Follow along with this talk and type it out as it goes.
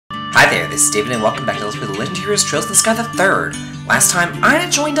Hi there, this is David and welcome back to Let's Play The Legend of Heroes Trails in the Sky III. Last time,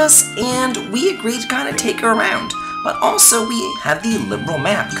 Ina joined us and we agreed to kind of take her around, but also we have the liberal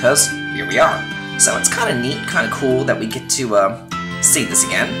map, because here we are. So it's kind of neat, kind of cool that we get to see this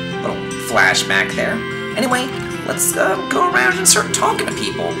again. Little flashback there. Anyway, let's go around and start talking to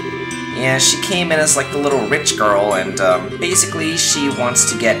people. Yeah, she came in as like the little rich girl and basically she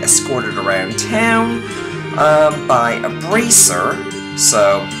wants to get escorted around town by a bracer.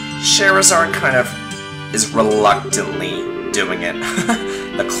 So Scheherazade kind of is reluctantly doing it.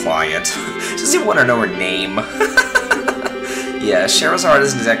 The client. She doesn't even want to know her name. Yeah, Scheherazade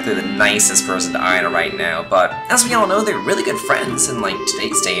isn't exactly the nicest person to Ina right now, but as we all know, they're really good friends in like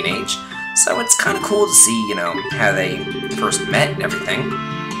today's day and age. So it's kind of cool to see, you know, how they first met and everything.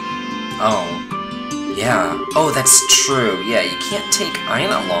 Oh, yeah. Oh, that's true. Yeah, you can't take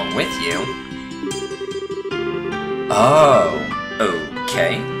Ina along with you. Oh,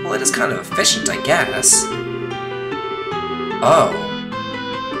 okay. Well, it is kind of efficient, I guess. Oh.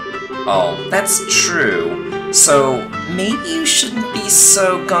 Oh, that's true. So, maybe you shouldn't be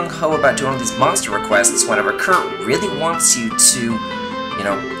so gung-ho about doing all these monster requests whenever Kurt really wants you to, you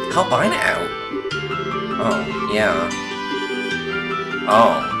know, help Ina out. Oh, yeah.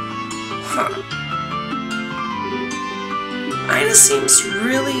 Oh. Huh. Ina seems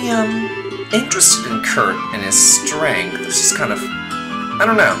really, interested in Kurt and his strength. It's just kind of... I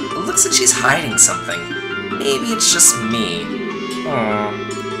don't know. It looks like she's hiding something. Maybe it's just me. Oh.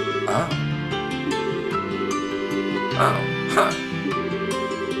 Oh. Oh.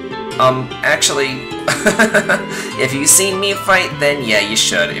 Huh. Actually, if you've seen me fight, then yeah, you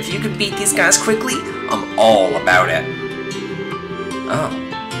should. If you can beat these guys quickly, I'm all about it. Oh.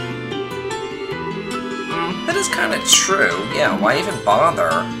 That is kind of true. Yeah, why even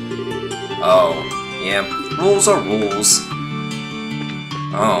bother? Oh, yeah. Rules are rules.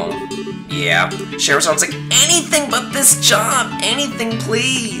 Oh, yeah. Scheherazade's like, anything but this job! Anything,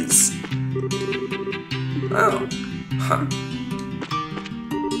 please! Oh. Huh.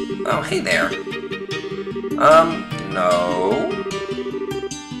 Oh, hey there. No.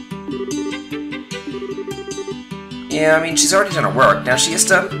 Yeah, I mean, she's already done her work. Now she has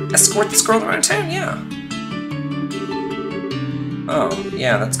to escort this girl around town, yeah. Oh,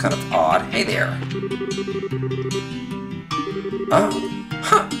 yeah, that's kind of odd. Hey there. Oh.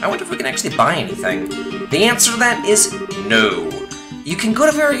 Huh, I wonder if we can actually buy anything. The answer to that is no. You can go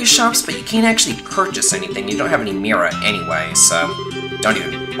to various shops, but you can't actually purchase anything. You don't have any Mira anyway, so don't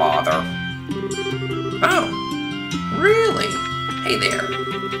even bother. Oh, really? Hey there.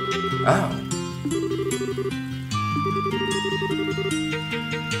 Oh.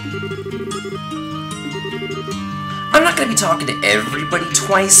 I'm not going to be talking to everybody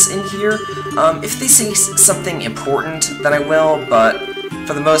twice in here. If they say something important, then I will, but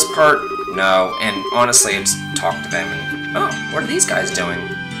for the most part, no. And honestly, I just talk to them and... Oh, what are these guys doing?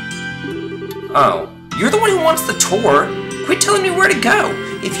 Oh, you're the one who wants the tour? Quit telling me where to go!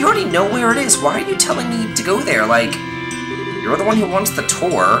 If you already know where it is, why are you telling me to go there? Like, you're the one who wants the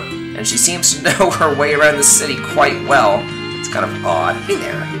tour, and she seems to know her way around the city quite well. It's kind of odd. Hey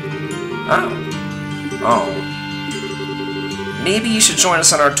there. Oh. Oh. Maybe you should join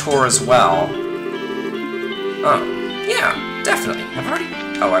us on our tour as well. Oh, yeah, definitely.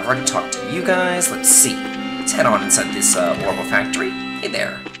 I've already talked to you guys. Let's see. Let's head on inside this horrible factory. Hey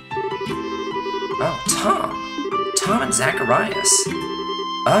there. Oh, Tom. Tom and Zacharias.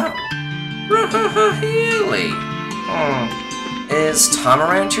 Oh. Really? Is Tom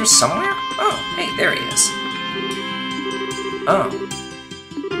around here somewhere? Oh, hey, there he is. Oh.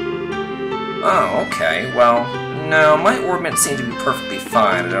 Oh, okay. Well, no, my orbits seem to be perfectly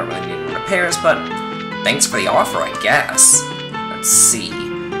fine. I don't really need any repairs, but thanks for the offer, I guess. Let's see.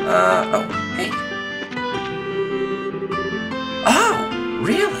 Oh, hey. Oh,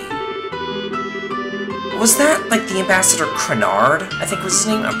 really? Was that, like, the Ambassador Crenard, I think was his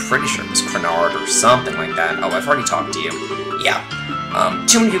name? I'm pretty sure it was Crenard or something like that. Oh, I've already talked to you. Yeah.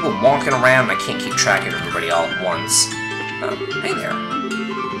 Too many people walking around and I can't keep track of everybody all at once. Oh, hey there.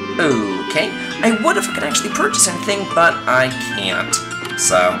 Okay. I would if I could actually purchase anything, but I can't.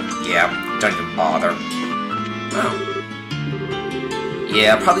 So, yeah, don't even bother. Oh.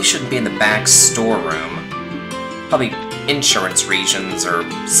 Yeah, probably shouldn't be in the back storeroom. Probably insurance regions or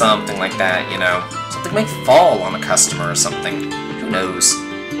something like that, you know. Something might fall on a customer or something. Who knows?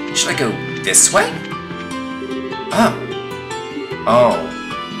 Should I go this way? Oh. Oh.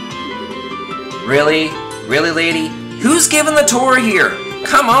 Really? Really, lady? Who's giving the tour here?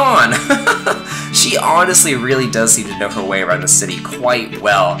 come on! She honestly really does seem to know her way around the city quite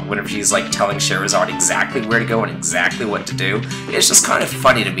well whenever she's like telling Scheherazade exactly where to go and exactly what to do. It's just kind of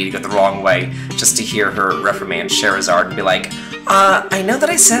funny to me to go the wrong way just to hear her reprimand Scheherazade and be like, I know that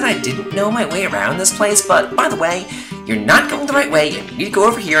I said I didn't know my way around this place, but by the way, you're not going the right way, you need to go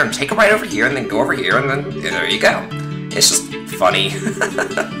over here and take a right over here and then go over here and then there you go. It's just funny.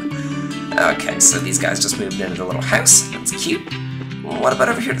 Okay, so these guys just moved into the little house. That's cute. What about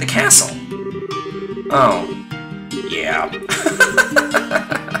over here to the castle? Oh, yeah.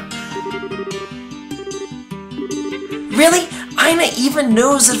 Really? Ina even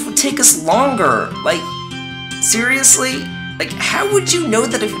knows that it would take us longer. Like, seriously? Like, how would you know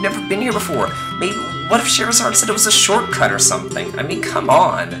that if you've never been here before? Maybe, what if Scheherazade said it was a shortcut or something? I mean, come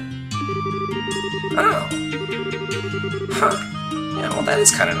on. Oh. Huh. Yeah, well, that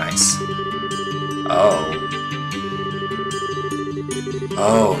is kind of nice. Oh.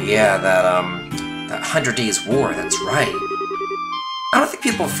 Oh, yeah, that 100 Days War, that's right. I don't think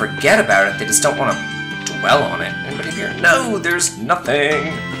people forget about it, they just don't want to dwell on it. Anybody here? No, there's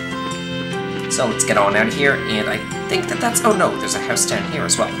nothing! So let's get on out of here, and I think that that's... Oh no, there's a house down here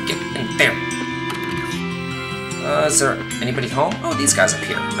as well. Get in there! Is there anybody home? Oh, these guys up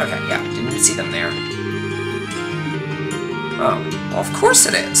here. Okay, yeah, didn't even see them there. Oh, well, of course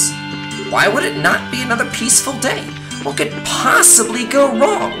it is. Why would it not be another peaceful day? What could possibly go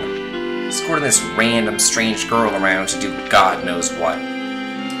wrong? Escorting this random strange girl around to do God knows what.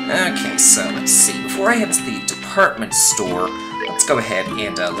 Okay, so let's see. Before I head to the department store, let's go ahead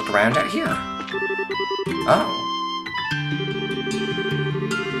and look around out here. Oh.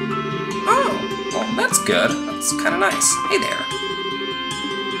 Oh, well, that's good. That's kind of nice. Hey there.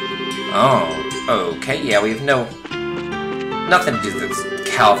 Oh, okay, yeah, we have nothing to do with the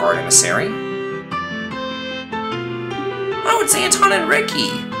Calvard emissary. Oh, it's Anton and Ricky!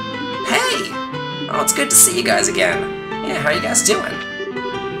 Hey! Oh, it's good to see you guys again. Yeah, how you guys doing?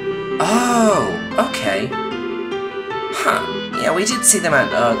 Oh, okay. Huh. Yeah, we did see them at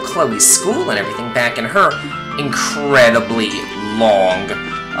Chloe's school and everything back in her incredibly long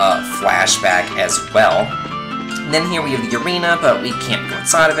flashback as well. And then here we have the arena, but we can't go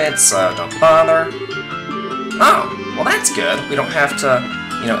inside of it, so don't bother. Oh, well that's good. We don't have to,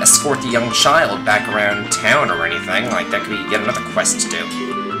 you know, escort the young child back around town or anything. Like, that could be yet another quest to do.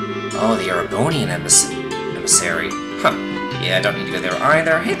 Oh, the Erebonian emissary. Huh. Yeah, I don't need to go there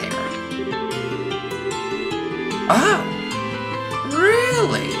either. Hey there. Oh.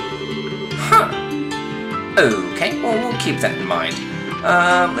 Really? Huh. Okay, well, we'll keep that in mind.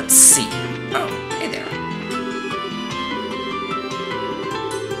 Let's see. Oh, hey there.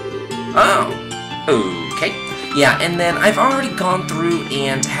 Oh. Okay. Yeah, and then I've already gone through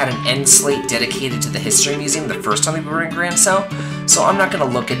and had an end slate dedicated to the History Museum the first time we were in Grand Cell, so I'm not going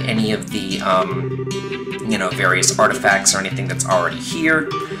to look at any of the, you know, various artifacts or anything that's already here,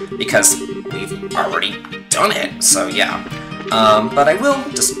 because we've already done it, so yeah. But I will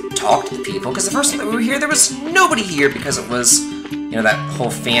just talk to the people, because the first time that we were here, there was nobody here, because it was, you know, that whole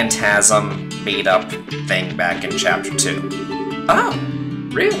phantasm made-up thing back in Chapter 2. Oh,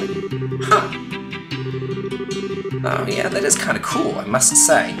 really? Huh. Oh yeah, that is kind of cool, I must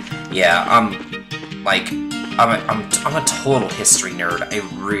say. Yeah, I'm a total history nerd. I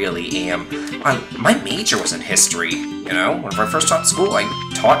really am. My major was in history. You know, whenever I first taught school, I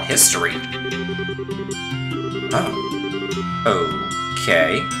taught history. Oh.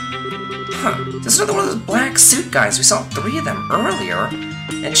 Okay. Huh. There's another one of those black suit guys. We saw 3 of them earlier,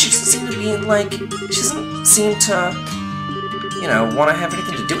 and she doesn't seem to be like. She doesn't seem to, you know, want to have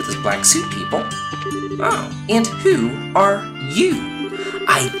anything to do with these black suit people. Oh, and who are you?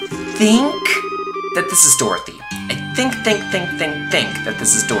 I think that this is Dorothy. I think that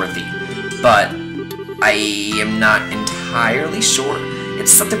this is Dorothy. But I am not entirely sure.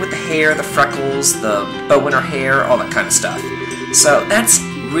 It's something with the hair, the freckles, the bow in her hair, all that kind of stuff. So that's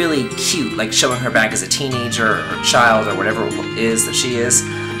really cute, like showing her back as a teenager or child or whatever it is that she is.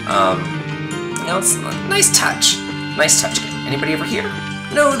 You know, it's a nice touch. Nice touch. Anybody over here?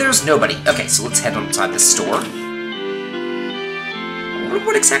 No, there's nobody. Okay, so let's head inside this store. I wonder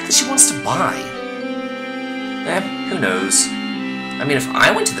what exactly she wants to buy. Who knows? I mean, if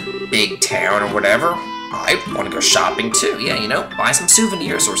I went to the big town or whatever, I'd want to go shopping too. Yeah, you know, buy some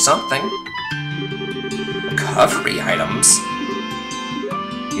souvenirs or something. Recovery items?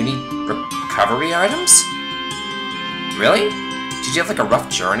 You need recovery items? Really? Did you have like a rough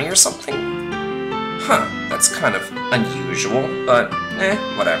journey or something? Huh, that's kind of unusual, but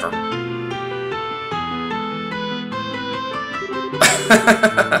whatever.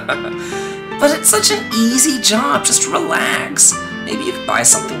 But it's such an easy job, just relax. maybe you could buy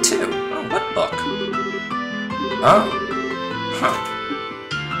something too. Oh, what book? Oh. Huh.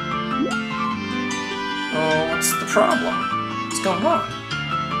 Oh, what's the problem? What's going on?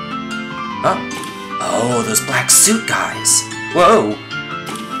 Oh, those black suit guys. Whoa.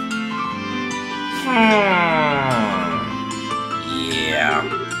 Yeah.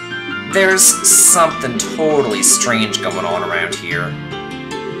 There's something totally strange going on around here.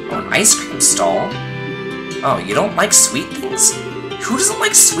 Oh, an ice cream stall? Oh, you don't like sweet things? Who doesn't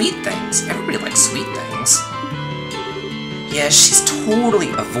like sweet things? Everybody likes sweet things. Yeah, she's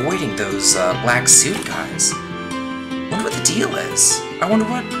totally avoiding those black suit guys. Wonder what the deal is. I wonder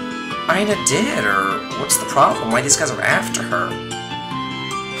what Ina did, or what's the problem? Why these guys are after her?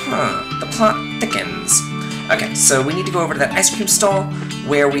 Huh, the plot thickens. Okay, so we need to go over to that ice cream stall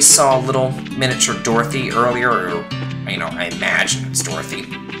where we saw little miniature Dorothy earlier, or, you know, I imagine it's Dorothy.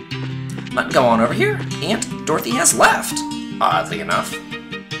 But go on over here, and Dorothy has left, oddly enough.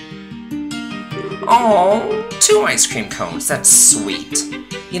 Oh, 2 ice cream cones, that's sweet.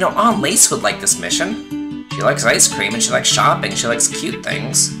 You know, Aunt Lace would like this mission. She likes ice cream, and she likes shopping, she likes cute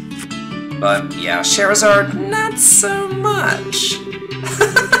things. But, yeah, Scheherazade, not so much.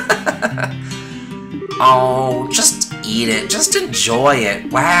 Oh, just eat it. Just enjoy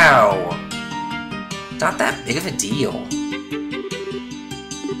it. Wow. Not that big of a deal.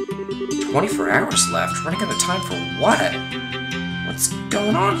 24 hours left. Running out of time for what? What's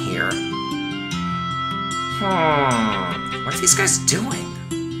going on here? What are these guys doing?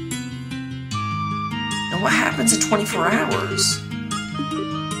 And what happens in 24 hours?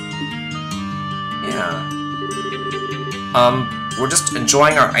 Yeah. We're just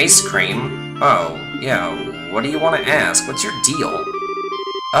enjoying our ice cream. Oh, yeah, what do you want to ask? What's your deal?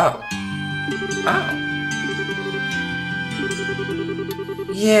 Oh. Oh.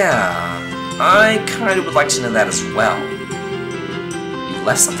 Yeah, I kind of would like to know that as well. You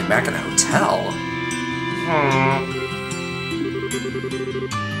left something back in the hotel?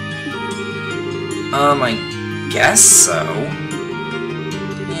 I guess so.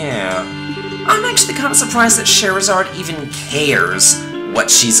 Yeah. I'm actually kind of surprised that Scheherazade even cares what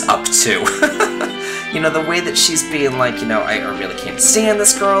she's up to. You know, the way that she's being like, you know, I really can't stand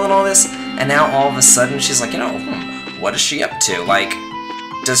this girl and all this, and now all of a sudden she's like, you know, what is she up to? Like,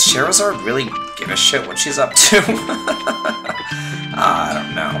 does Scheherazade really give a shit what she's up to? I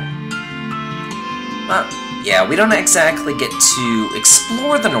don't know. Yeah, we don't exactly get to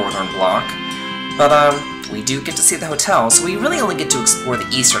explore the northern block, but we do get to see the hotel, so we really only get to explore the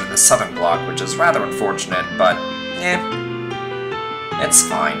eastern and the southern block, which is rather unfortunate, but, it's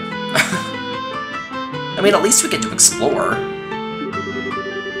fine. I mean, at least we get to explore.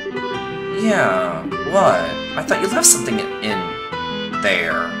 Yeah, what? I thought you left something in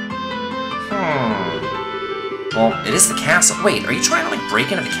there. Well, it is the castle. Wait, are you trying to, like,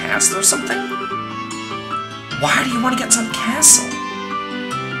 break into the castle or something? Why do you want to get to the castle?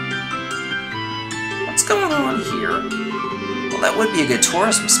 What's going on here? Well, that would be a good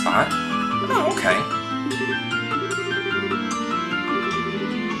tourism spot. Oh, okay.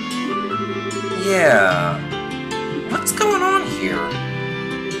 Yeah. What's going on here?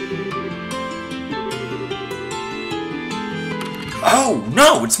 Oh,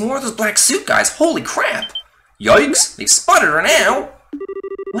 no! It's more of those black suit guys! Holy crap! Yikes! They've spotted her now!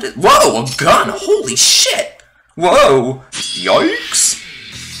 What is— Whoa! A gun! Holy shit! Whoa! Yikes!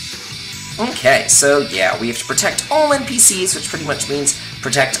 Okay, so yeah, we have to protect all NPCs, which pretty much means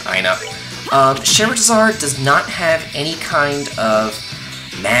protect Ina. Scheherazade does not have any kind of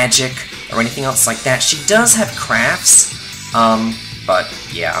magic or anything else like that. She does have crafts, but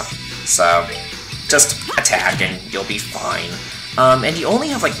yeah, so just attack and you'll be fine. And you only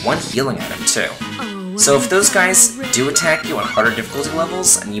have like 1 healing item too. So if those guys do attack you on harder difficulty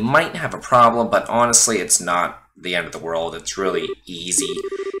levels, and you might have a problem, but honestly it's not the end of the world, it's really easy,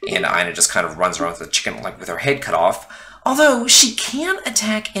 and Ina just kind of runs around with a chicken like with her head cut off, although she can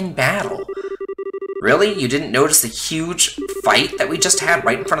attack in battle. Really? You didn't notice the huge fight that we just had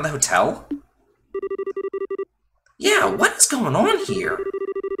right in front of the hotel? Yeah, what is going on here?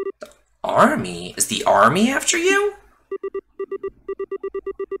 The army? Is the army after you?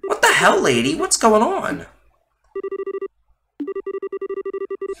 What the hell, lady? What's going on?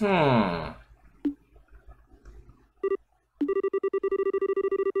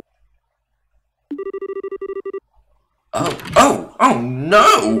 Oh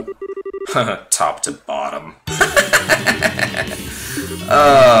no! Top to bottom.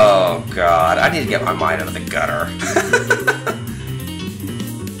 Oh god, I need to get my mind out of the gutter.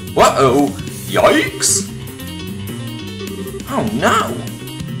 Whoa! Yikes! Oh no!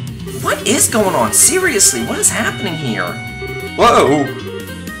 What is going on? Seriously, what is happening here? Whoa!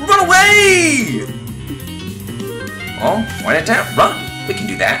 Run away! Well, point it down. Run. We can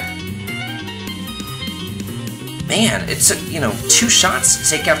do that. Man, it took, 2 shots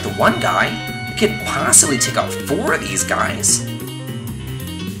to take out the one guy. We could possibly take out 4 of these guys.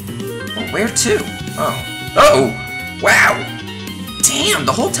 Well, where to? Oh. Oh! Wow! Damn,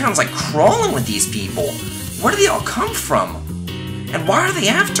 the whole town's like crawling with these people. Where do they all come from? And why are they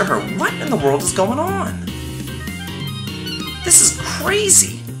after her? What in the world is going on? This is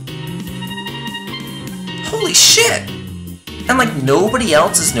crazy. Holy shit! And like nobody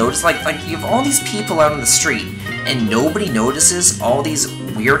else has noticed, like you have all these people out on the street, and nobody notices all these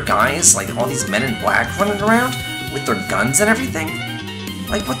weird guys, like all these men in black running around with their guns and everything?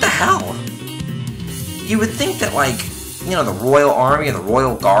 Like, what the hell? You would think that, like, the Royal Army or the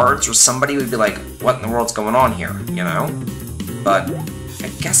Royal Guards or somebody would be like, what in the world's going on here, But I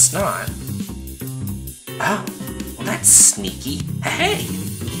guess not. Oh, well that's sneaky. Hey!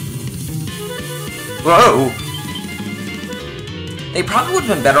 Whoa! They probably would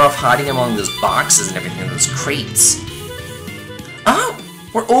have been better off hiding among those boxes and everything, those crates. Oh!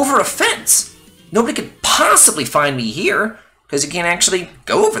 We're over a fence! Nobody could possibly find me here, because you can't actually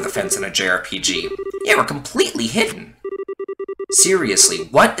go over the fence in a JRPG. Yeah, we're completely hidden. Seriously,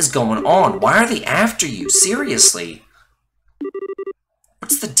 what is going on? Why are they after you? Seriously?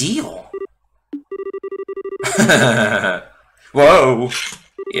 What's the deal? Whoa!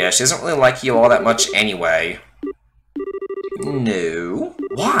 Yeah, she doesn't really like you all that much anyway. No.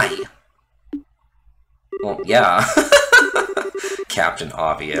 Why? Well, yeah. Captain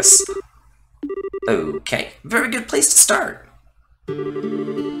Obvious. Okay, very good place to start.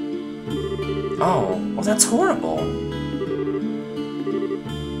 Oh, well that's horrible.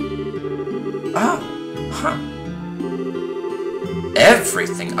 Oh, huh.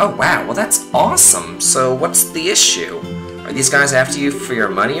 Everything. Oh, wow, well that's awesome. So what's the issue? Are these guys after you for your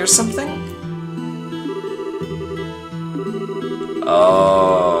money or something?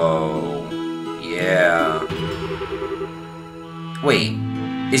 Oh, yeah. Wait,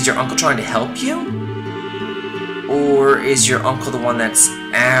 is your uncle trying to help you? Or is your uncle the one that's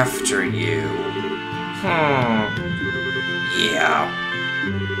after you? Yeah.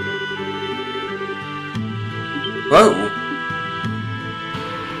 Whoa.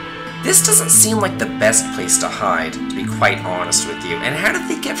 This doesn't seem like the best place to hide, to be quite honest with you. And how did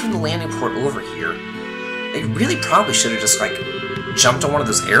they get from the landing port over here? They really probably should have just, like, jumped on one of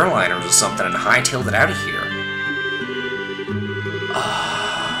those airliners or something and hightailed it out of here.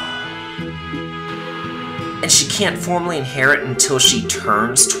 And she can't formally inherit until she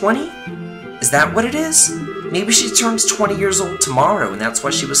turns 20? Is that what it is? Maybe she turns 20 years old tomorrow, and that's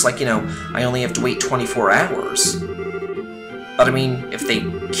why she was like, I only have to wait 24 hours. But I mean, if they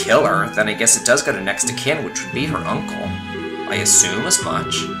kill her, then I guess it does go to next of kin, which would be her uncle. I assume as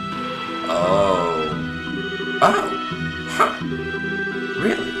much. Oh. Oh. Huh.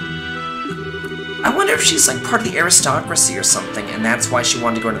 Really? I wonder if she's like part of the aristocracy or something, and that's why she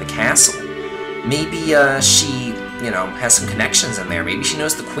wanted to go into the castle. Maybe she, has some connections in there. Maybe she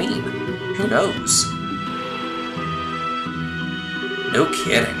knows the queen. Who knows? No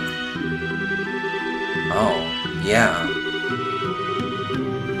kidding. Oh, yeah.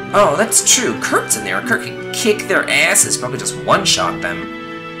 Oh, that's true. Kurt's in there. Kurt can kick their asses. Probably just one-shot them.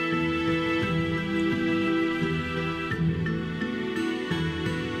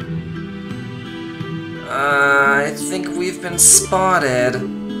 I think we've been spotted.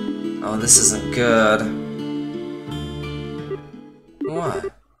 Oh, this isn't good.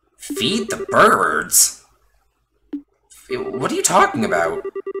 What? Feed the birds? What are you talking about?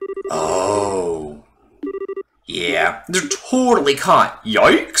 Oh. Yeah, they're totally caught.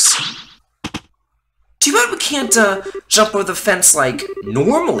 Yikes! Too bad we can't jump over the fence like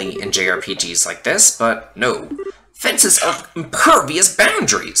normally in JRPGs like this, but no. Fences are impervious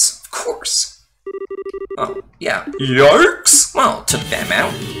boundaries, of course. Oh, yeah. Yikes! Well, took them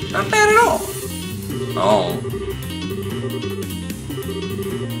out. Not bad at all. Oh.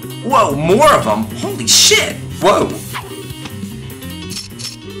 Whoa, more of them! Holy shit! Whoa!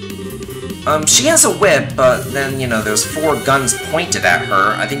 She has a whip, but then, there's 4 guns pointed at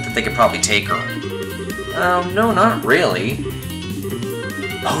her. I think that they could probably take her. No, not really.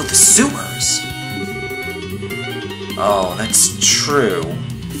 Oh, the sewers! Oh, that's true.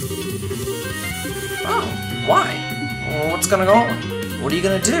 Oh, why? Well, what's gonna go on? What are you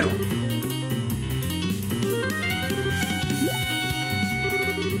gonna do?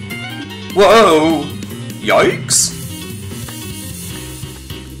 Whoa! Yikes!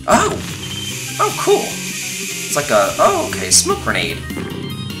 Oh! Oh, cool! It's like a... Oh, okay, smoke grenade.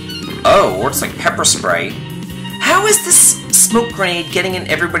 Oh, or it's like pepper spray. How is this smoke grenade getting in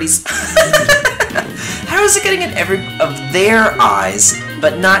everybody's... How is it getting in every of their eyes,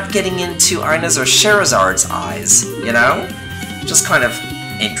 but not getting into Ina's or Scheherazad's eyes, you know? Just kind of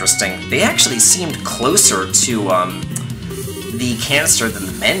interesting. They actually seemed closer to, the canister than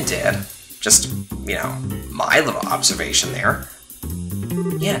the men did. Just, you know, my little observation there.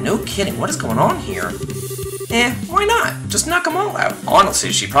 Yeah, no kidding. What is going on here? Why not? Just knock them all out.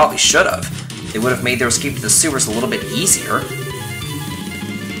 Honestly, she probably should have. It would have made their escape to the sewers a little bit easier.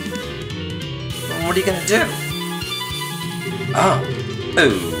 What are you gonna do? Oh,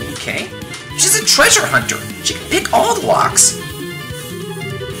 okay. She's a treasure hunter. She can pick all the locks.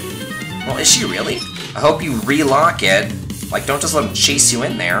 Well, is she really? I hope you relock it. Like, don't just let them chase you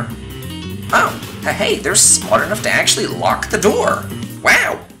in there. Oh, hey, they're smart enough to actually lock the door.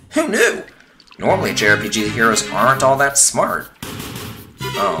 Wow, who knew? Normally, JRPG heroes aren't all that smart.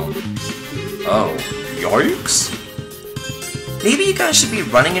 Oh, yikes. Maybe you guys should be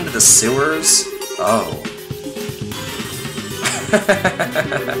running into the sewers? Oh.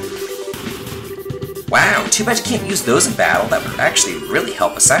 Wow, too bad you can't use those in battle. That would actually really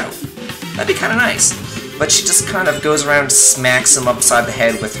help us out. That'd be kind of nice. But she just kind of goes around and smacks him upside the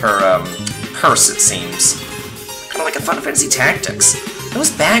head with her, purse, it seems. Kind of like in Final Fantasy Tactics. Those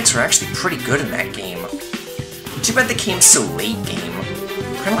bags were actually pretty good in that game. Too bad they came so late game.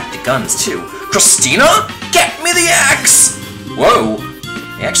 Kinda like the guns, too. Christina? Get me the axe! Whoa!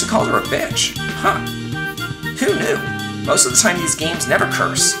 They actually called her a bitch. Huh. Who knew? Most of the time these games never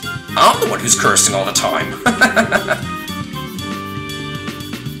curse. I'm the one who's cursing all the time.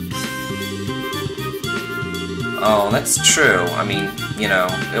 Oh, that's true. I mean, you know,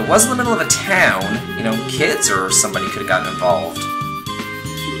 it was in the middle of a town. You know, kids or somebody could have gotten involved.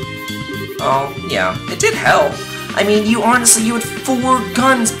 Oh, yeah, it did help. I mean, you had 4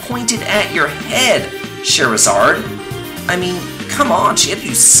 guns pointed at your head, Scheherazade. I mean, come on, she had to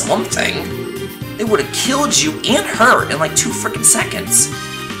do something. They would have killed you and her in like 2 frickin' seconds.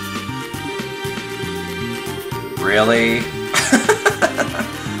 Really?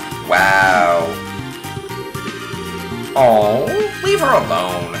 Wow. Oh, leave her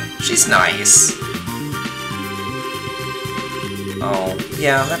alone. She's nice. Oh,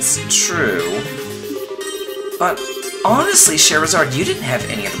 yeah, that's true. But honestly, Scheherazade, you didn't have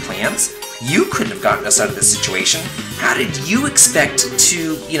any other plans. You couldn't have gotten us out of this situation. How did you expect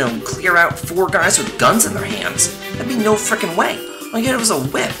to, you know, clear out 4 guys with guns in their hands? That'd be no frickin' way. All you had was a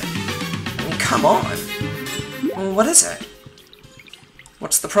whip. I mean, come on. Well, what is it?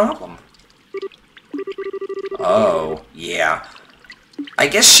 What's the problem? Oh, yeah. I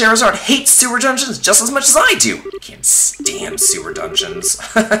guess Scheherazade hates sewer dungeons just as much as I do. Can't stand sewer dungeons.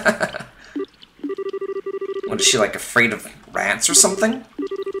 What, is she, like, afraid of rats or something?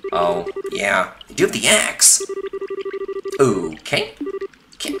 Oh, yeah. They do have the axe. Okay.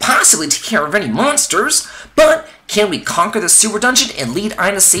 Can't possibly take care of any monsters, but can we conquer the sewer dungeon and lead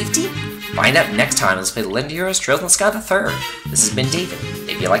Ina to safety? Find out next time. Let's play The Legend of Heroes Trails in the Sky III. This has been David.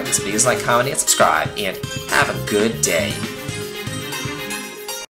 If you like this video, like, comment, and subscribe, and have a good day.